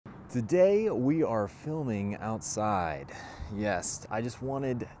Today we are filming outside. Yes, I just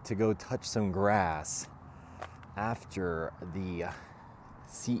wanted to go touch some grass after the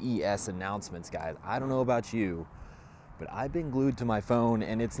CES announcements, guys. I don't know about you, but I've been glued to my phone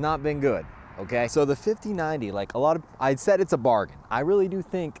and it's not been good, okay? So the 5090, like I said it's a bargain. I really do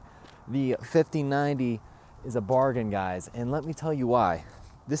think the 5090 is a bargain, guys, and let me tell you why.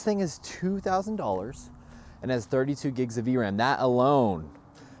 This thing is $2,000 and has 32 gigs of VRAM. That alone,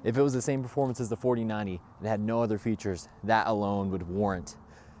 if it was the same performance as the 4090 and had no other features, that alone would warrant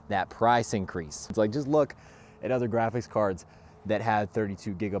that price increase. It's like, just look at other graphics cards that had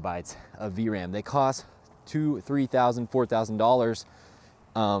 32 gigabytes of VRAM. They cost $2,000, $3,000,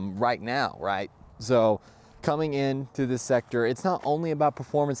 $4,000 right now, right? So coming into this sector, it's not only about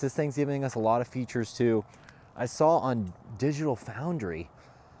performance, this thing's giving us a lot of features too. I saw on Digital Foundry,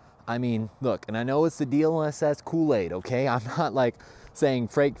 I mean, look, and I know it's the DLSS Kool-Aid, okay? I'm not like saying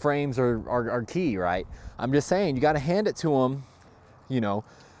fake frames are key, right? I'm just saying you got to hand it to them, you know,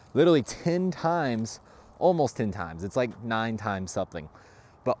 literally 10 times, almost 10 times. It's like 9 times something,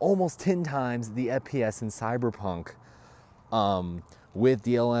 but almost 10 times the FPS in Cyberpunk with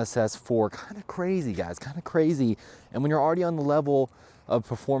DLSS 4. Kind of crazy, guys, kind of crazy. And when you're already on the level of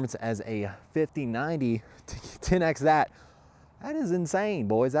performance as a 5090, to 10x that is insane,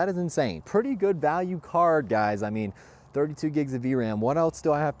 boys. That is insane. Pretty good value card, guys. I mean, 32 gigs of VRAM. What else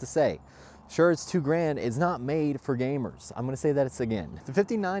do I have to say? Sure, it's $2,000. It's not made for gamers. I'm gonna say that it's again. The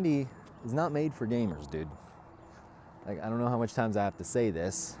 5090 is not made for gamers, dude. Like, I don't know how much times I have to say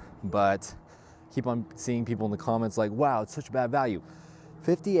this, but keep on seeing people in the comments like, wow, it's such a bad value.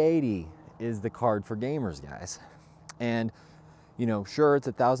 5080 is the card for gamers, guys. And, you know, sure, it's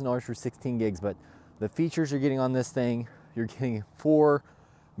 $1,000 for 16 gigs, but the features you're getting on this thing, you're getting 4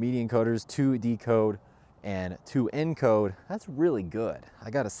 media encoders, 2 decode, and 2 encode. That's really good,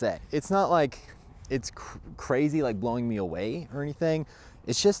 I gotta say. It's not like it's crazy, like blowing me away or anything.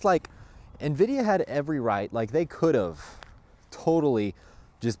 It's just like Nvidia had every right, like they could have totally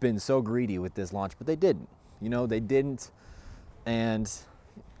just been so greedy with this launch, but they didn't. You know, they didn't, and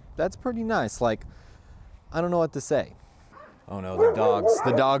that's pretty nice. Like, I don't know what to say. Oh no,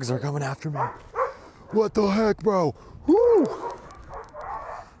 the dogs are coming after me. What the heck, bro? Woo!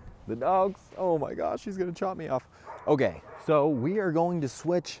 The dogs, oh my gosh, he's gonna chop me off. Okay, so we are going to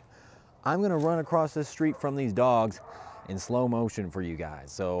switch. I'm gonna run across this street from these dogs in slow motion for you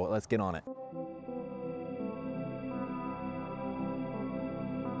guys. So let's get on it.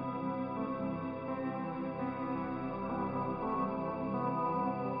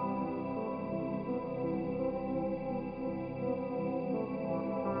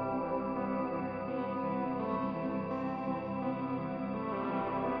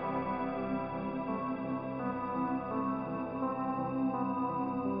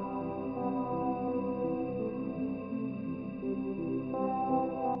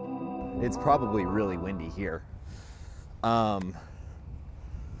 It's probably really windy here.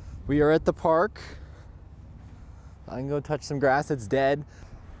 We are at the park. I can go touch some grass. It's dead.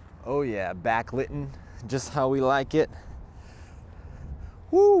 Oh yeah, backlit, just how we like it.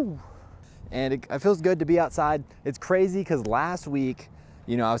 Woo! And it feels good to be outside. It's crazy because last week,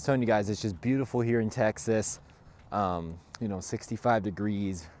 you know, I was telling you guys it's just beautiful here in Texas. You know, 65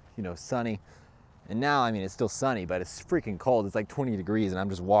 degrees, you know, sunny. And now, I mean, it's still sunny, but it's freaking cold. It's like 20 degrees and I'm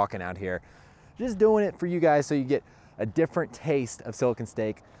just walking out here, just doing it for you guys so you get a different taste of Silicon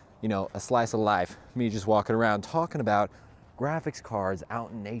Steak, you know, a slice of life. Me just walking around talking about graphics cards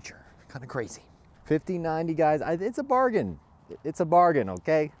out in nature. Kind of crazy. 5090, guys, it's a bargain. It's a bargain,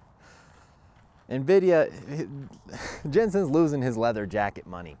 okay? Nvidia, Jensen's losing his leather jacket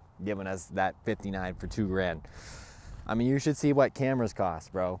money, giving us that 59 for $2,000. I mean, you should see what cameras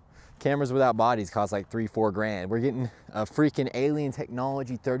cost, bro. Cameras without bodies cost like $3, $4,000. We're getting a freaking alien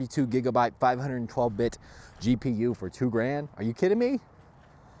technology 32 gigabyte 512-bit GPU for $2,000. Are you kidding me?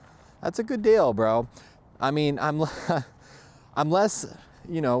 That's a good deal, bro. I mean, I'm less,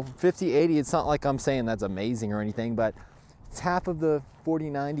 you know, 5080. It's not like I'm saying that's amazing or anything, but it's half of the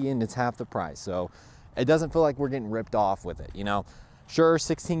 4090 and it's half the price. So it doesn't feel like we're getting ripped off with it, you know. Sure,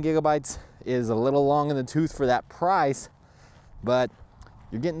 16 gigabytes is a little long in the tooth for that price, but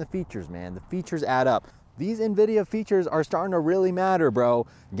you're getting the features, man. The features add up. These Nvidia features are starting to really matter, bro.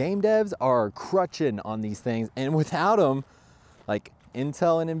 Game devs are crutching on these things, and without them, like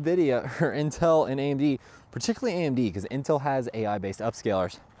Intel and Nvidia, or Intel and AMD, particularly AMD, because Intel has AI-based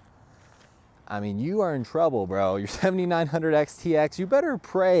upscalers. I mean, you are in trouble, bro. Your 7900 XTX, you better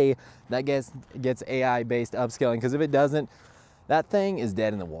pray that gets AI-based upscaling, because if it doesn't, that thing is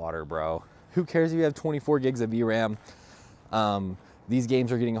dead in the water, bro. Who cares if you have 24 gigs of VRAM? these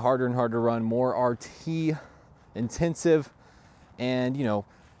games are getting harder and harder to run, more RT intensive. And you know,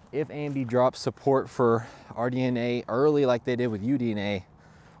 if AMD drops support for RDNA early like they did with UDNA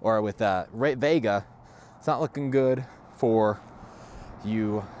or with Vega, it's not looking good for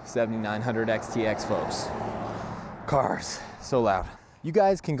you 7900 XTX folks. Cars, so loud. You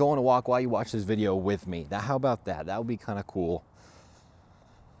guys can go on a walk while you watch this video with me. How about that? That would be kind of cool.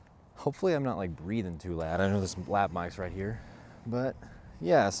 Hopefully I'm not like breathing too loud. I know there's some lab mics right here, but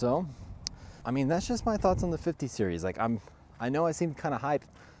yeah, so, I mean, that's just my thoughts on the 50 series. Like I know I seem kind of hyped,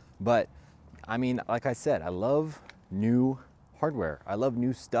 but I mean, like I said, I love new hardware. I love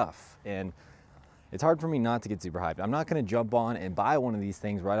new stuff, and it's hard for me not to get super hyped. I'm not gonna jump on and buy one of these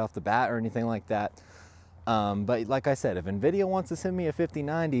things right off the bat or anything like that. But like I said, if Nvidia wants to send me a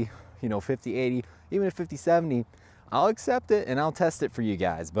 5090, you know, 5080, even a 5070, I'll accept it and I'll test it for you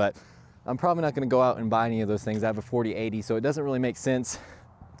guys. But I'm probably not gonna go out and buy any of those things. I have a 4080, so it doesn't really make sense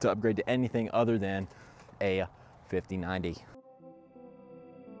to upgrade to anything other than a 5090.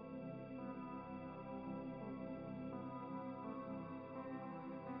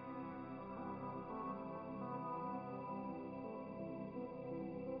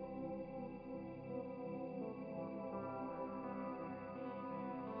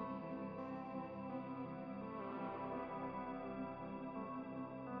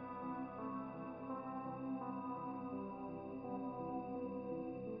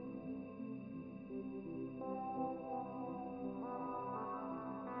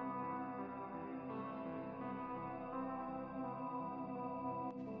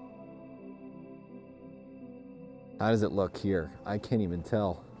 How does it look here? I can't even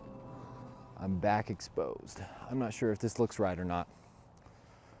tell. I'm back exposed. I'm not sure if this looks right or not.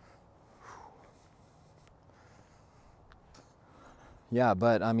 Yeah,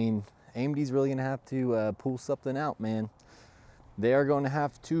 but I mean, AMD's really gonna have to pull something out, man. They are going to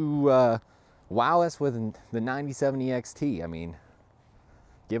have to wow us with the 9070 XT. I mean,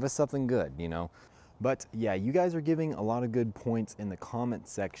 give us something good, you know? But yeah, you guys are giving a lot of good points in the comment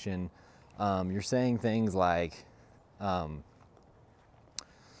section. You're saying things like,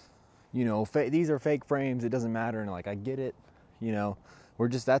 you know, these are fake frames, it doesn't matter, and like, I get it, you know,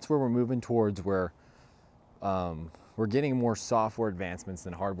 that's where we're moving towards, where we're getting more software advancements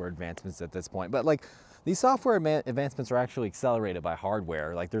than hardware advancements at this point. But like, these software advancements are actually accelerated by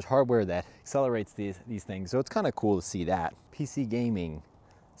hardware. Like, there's hardware that accelerates these things, so it's kind of cool to see that. PC gaming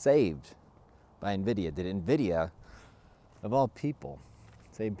saved by Nvidia. Did Nvidia, of all people,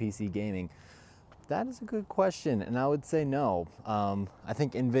 save PC gaming? That is a good question, and I would say no. I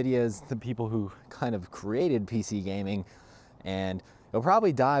think Nvidia is the people who kind of created PC gaming, and it'll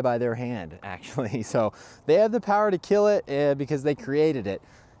probably die by their hand, actually. So they have the power to kill it because they created it,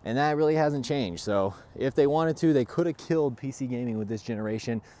 and that really hasn't changed. So if they wanted to, they could have killed PC gaming with this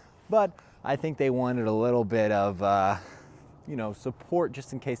generation, but I think they wanted a little bit of you know, support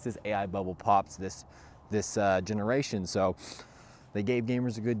just in case this AI bubble pops this generation. So they gave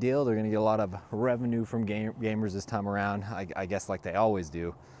gamers a good deal. They're gonna get a lot of revenue from gamers this time around, I guess, like they always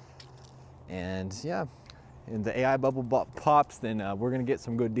do. And yeah, and the AI bubble pops, then we're gonna get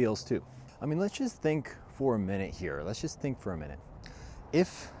some good deals too. I mean, let's just think for a minute here. Let's just think for a minute.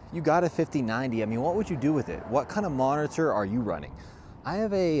 If you got a 5090, I mean, what would you do with it? What kind of monitor are you running? I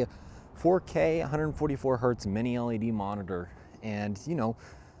have a 4K 144 hertz mini LED monitor, and you know,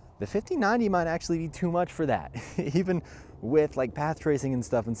 the 5090 might actually be too much for that. Even with like path tracing and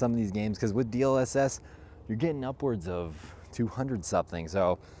stuff in some of these games, because with DLSS, you're getting upwards of 200 something.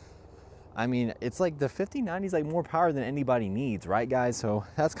 So, I mean, it's like the 5090 is like more power than anybody needs, right guys? So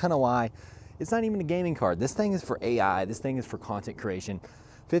that's kind of why it's not even a gaming card. This thing is for AI, this thing is for content creation.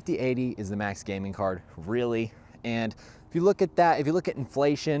 5080 is the max gaming card, really. And if you look at that, if you look at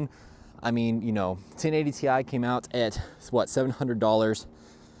inflation, I mean, you know, 1080 Ti came out at what, $700,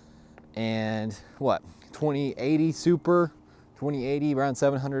 and what, 2080 Super, 2080 around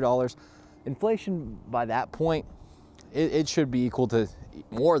 $700. Inflation by that point, it should be equal to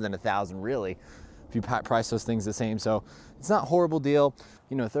more than 1,000 really, if you price those things the same. So it's not a horrible deal.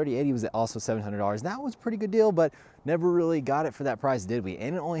 You know, 3080 was also $700. That was a pretty good deal, but never really got it for that price, did we?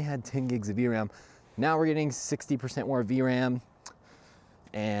 And it only had 10 gigs of VRAM. Now we're getting 60% more VRAM.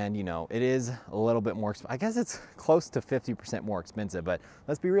 And you know, it is a little bit more, I guess it's close to 50% more expensive, but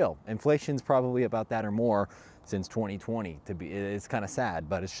let's be real, inflation's probably about that or more since 2020. It's kind of sad,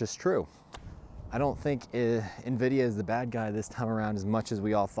 but it's just true. I don't think Nvidia is the bad guy this time around, as much as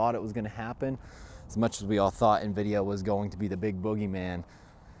we all thought it was going to happen, as much as we all thought Nvidia was going to be the big boogeyman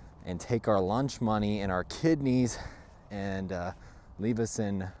and take our lunch money and our kidneys and leave us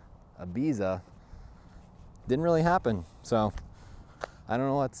in Ibiza. Didn't really happen. So I don't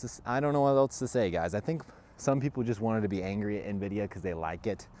know I don't know what else to say, guys. I think some people just wanted to be angry at Nvidia because they like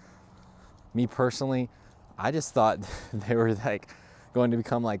it. Me personally, I just thought they were like going to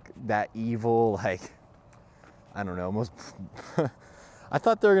become like that evil, like, I don't know, I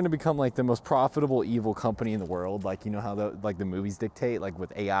thought they were going to become like the most profitable evil company in the world. Like, you know how the movies dictate, like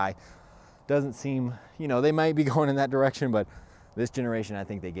with AI. Doesn't seem, you know, they might be going in that direction, but this generation, I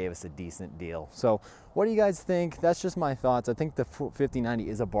think they gave us a decent deal. So what do you guys think? That's just my thoughts. I think the 5090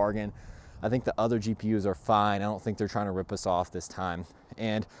 is a bargain. I think the other GPUs are fine. I don't think they're trying to rip us off this time.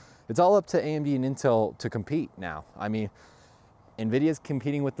 And it's all up to AMD and Intel to compete now. I mean, Nvidia's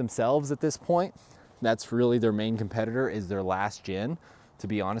competing with themselves at this point. That's really their main competitor, is their last gen, to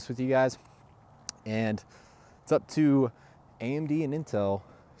be honest with you guys. And it's up to AMD and Intel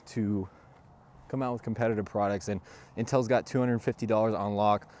to come out with competitive products, and Intel's got $250 on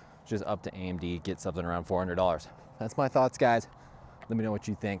lock, just up to AMD, get something around $400. That's my thoughts, guys. Let me know what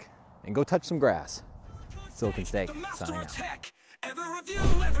you think, and go touch some grass. Silicon Steak, signing out. Every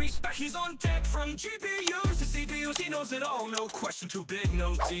review, every spec, he's on deck. From GPUs to CPUs, he knows it all. No question too big,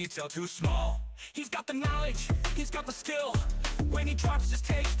 no detail too small. He's got the knowledge, he's got the skill. When he drops his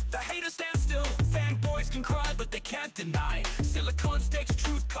take, the haters stand still. Fanboys can cry, but they can't deny. Silicon's